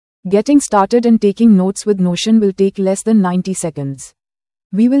Getting started and taking notes with Notion will take less than 90 seconds.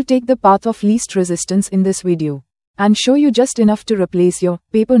 We will take the path of least resistance in this video and show you just enough to replace your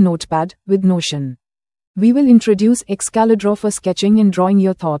paper notepad with Notion. We will introduce Excalidraw for sketching and drawing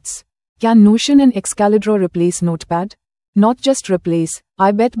your thoughts. Can Notion and Excalidraw replace Notepad? Not just replace,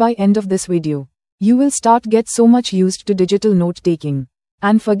 I bet by end of this video, you will start get so much used to digital note-taking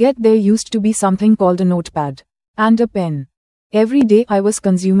and forget there used to be something called a notepad and a pen. Every day I was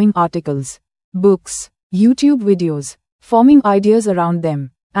consuming articles, books, YouTube videos, forming ideas around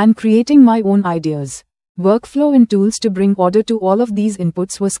them, and creating my own ideas. Workflow and tools to bring order to all of these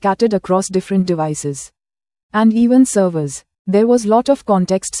inputs were scattered across different devices. And even servers. There was lot of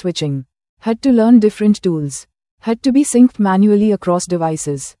context switching. Had to learn different tools. Had to be synced manually across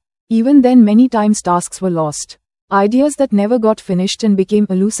devices. Even then many times tasks were lost. Ideas that never got finished and became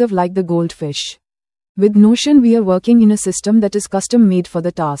elusive like the goldfish. With Notion we are working in a system that is custom made for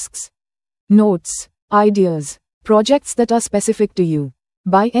the tasks. Notes, ideas, projects that are specific to you.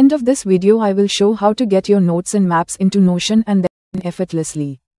 By end of this video I will show how to get your notes and maps into Notion and then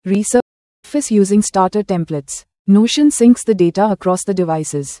effortlessly resurface using starter templates. Notion syncs the data across the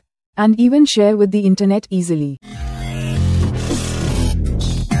devices and even share with the internet easily.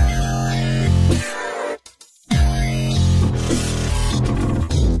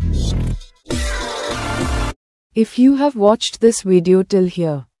 If you have watched this video till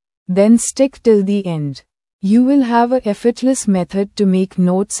here, then stick till the end. You will have an effortless method to make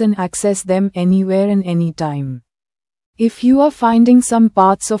notes and access them anywhere and anytime. If you are finding some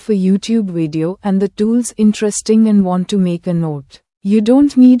parts of a YouTube video and the tools interesting and want to make a note, you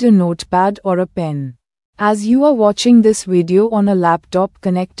don't need a notepad or a pen, as you are watching this video on a laptop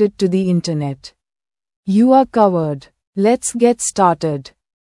connected to the internet. You are covered. Let's get started.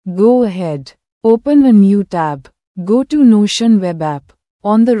 Go ahead. Open a new tab. Go to Notion web app.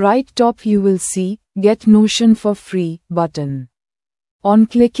 On the right top you will see Get Notion for Free button. On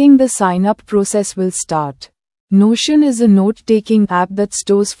clicking the sign up process will start. Notion is a note-taking app that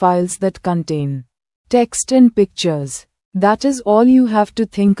stores files that contain text and pictures. That is all you have to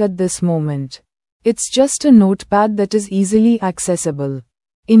think at this moment. It's just a notepad that is easily accessible,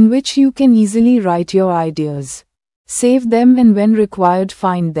 in which you can easily write your ideas, save them and when required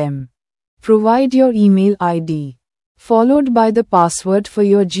find them. Provide your email ID, followed by the password for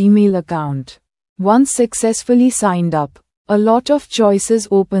your Gmail account. Once successfully signed up, a lot of choices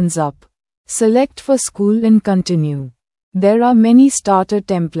opens up. Select for school and continue. There are many starter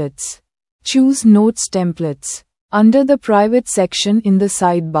templates. Choose Notes templates. Under the private section in the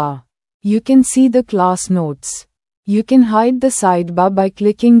sidebar, you can see the class notes. You can hide the sidebar by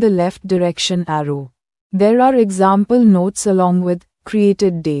clicking the left direction arrow. There are example notes along with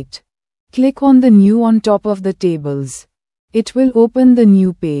created date. Click on the new on top of the tables. It will open the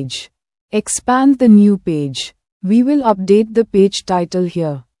new page. Expand the new page. We will update the page title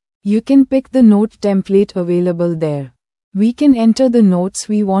here. You can pick the note template available there. We can enter the notes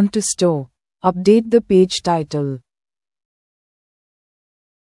we want to store. Update the page title.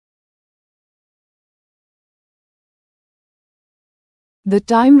 The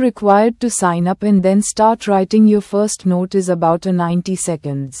time required to sign up and then start writing your first note is about 90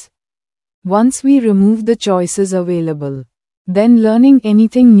 seconds. Once we remove the choices available, then learning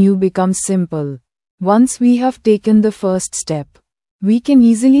anything new becomes simple. Once we have taken the first step, we can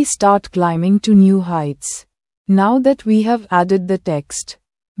easily start climbing to new heights. Now that we have added the text,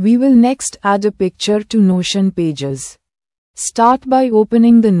 we will next add a picture to Notion pages. Start by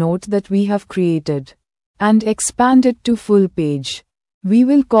opening the note that we have created and expand it to full page. We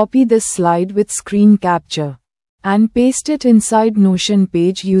will copy this slide with screen capture and paste it inside Notion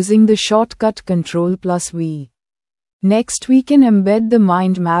page using the shortcut Ctrl+V. Next we can embed the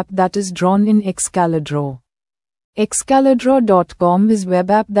mind map that is drawn in Excalidraw. Excalidraw.com is web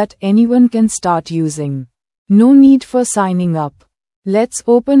app that anyone can start using. No need for signing up. Let's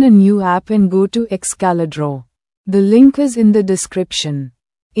open a new app and go to Excalidraw. The link is in the description.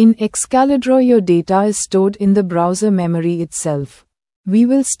 In Excalidraw your data is stored in the browser memory itself. We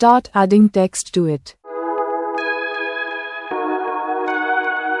will start adding text to it.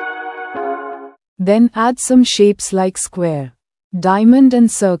 Then add some shapes like square, diamond and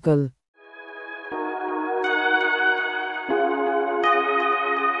circle.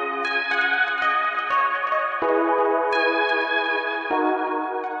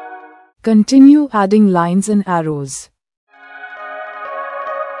 Continue adding lines and arrows.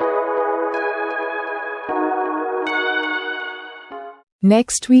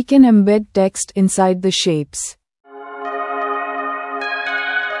 Next we can embed text inside the shapes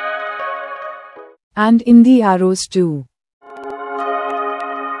and in the arrows too.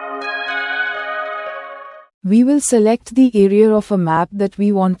 We will select the area of a map that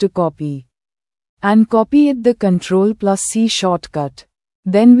we want to copy and copy it the Ctrl+C shortcut.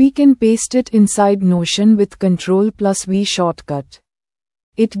 Then we can paste it inside Notion with Ctrl+V shortcut.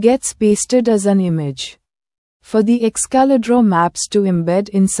 It gets pasted as an image. For the Excalidraw maps to embed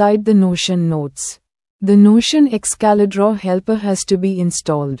inside the Notion notes, the Notion Excalidraw helper has to be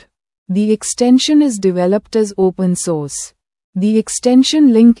installed. The extension is developed as open source. The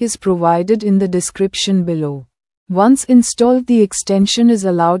extension link is provided in the description below. Once installed, the extension is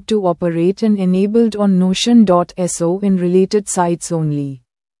allowed to operate and enabled on Notion.so in related sites only.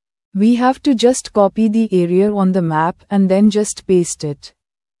 We have to just copy the area on the map and then just paste it.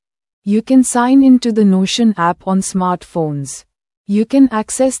 You can sign into the Notion app on smartphones. You can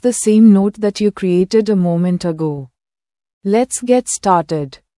access the same note that you created a moment ago. Let's get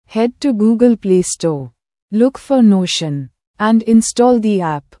started. Head to Google Play Store. Look for Notion and install the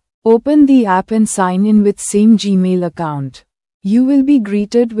app. Open the app and sign in with same Gmail account. You will be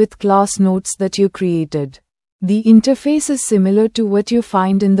greeted with class notes that you created. The interface is similar to what you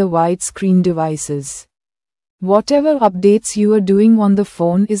find in the widescreen devices. Whatever updates you are doing on the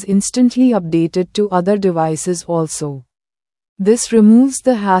phone is instantly updated to other devices also. This removes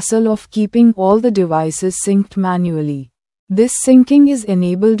the hassle of keeping all the devices synced manually. This syncing is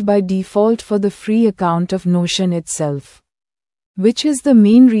enabled by default for the free account of Notion itself, which is the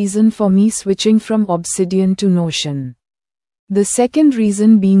main reason for me switching from Obsidian to Notion. The second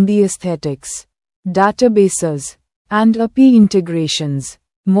reason being the aesthetics, databases, and API integrations.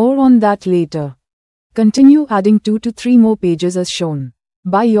 More on that later. Continue adding 2 to 3 more pages as shown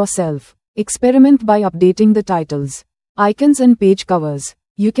by yourself. Experiment by updating the titles, icons and page covers.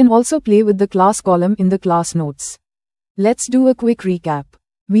 You can also play with the class column in the class notes. Let's do a quick recap.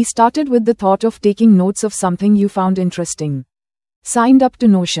 We started with the thought of taking notes of something you found interesting. Signed up to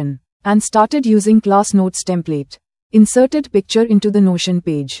Notion and started using class notes template. Inserted picture into the Notion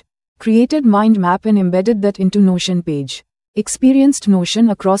page. Created mind map and embedded that into Notion page. Experienced Notion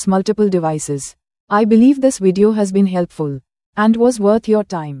across multiple devices. I believe this video has been helpful and was worth your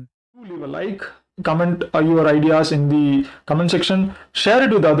time. Leave a like, comment your ideas in the comment section, share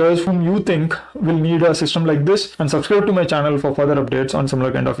it with others whom you think will need a system like this, and subscribe to my channel for further updates on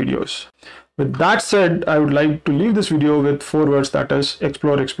similar kind of videos. With that said, I would like to leave this video with 4 words, that is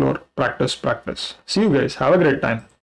explore, explore, practice, practice. See you guys. Have a great time.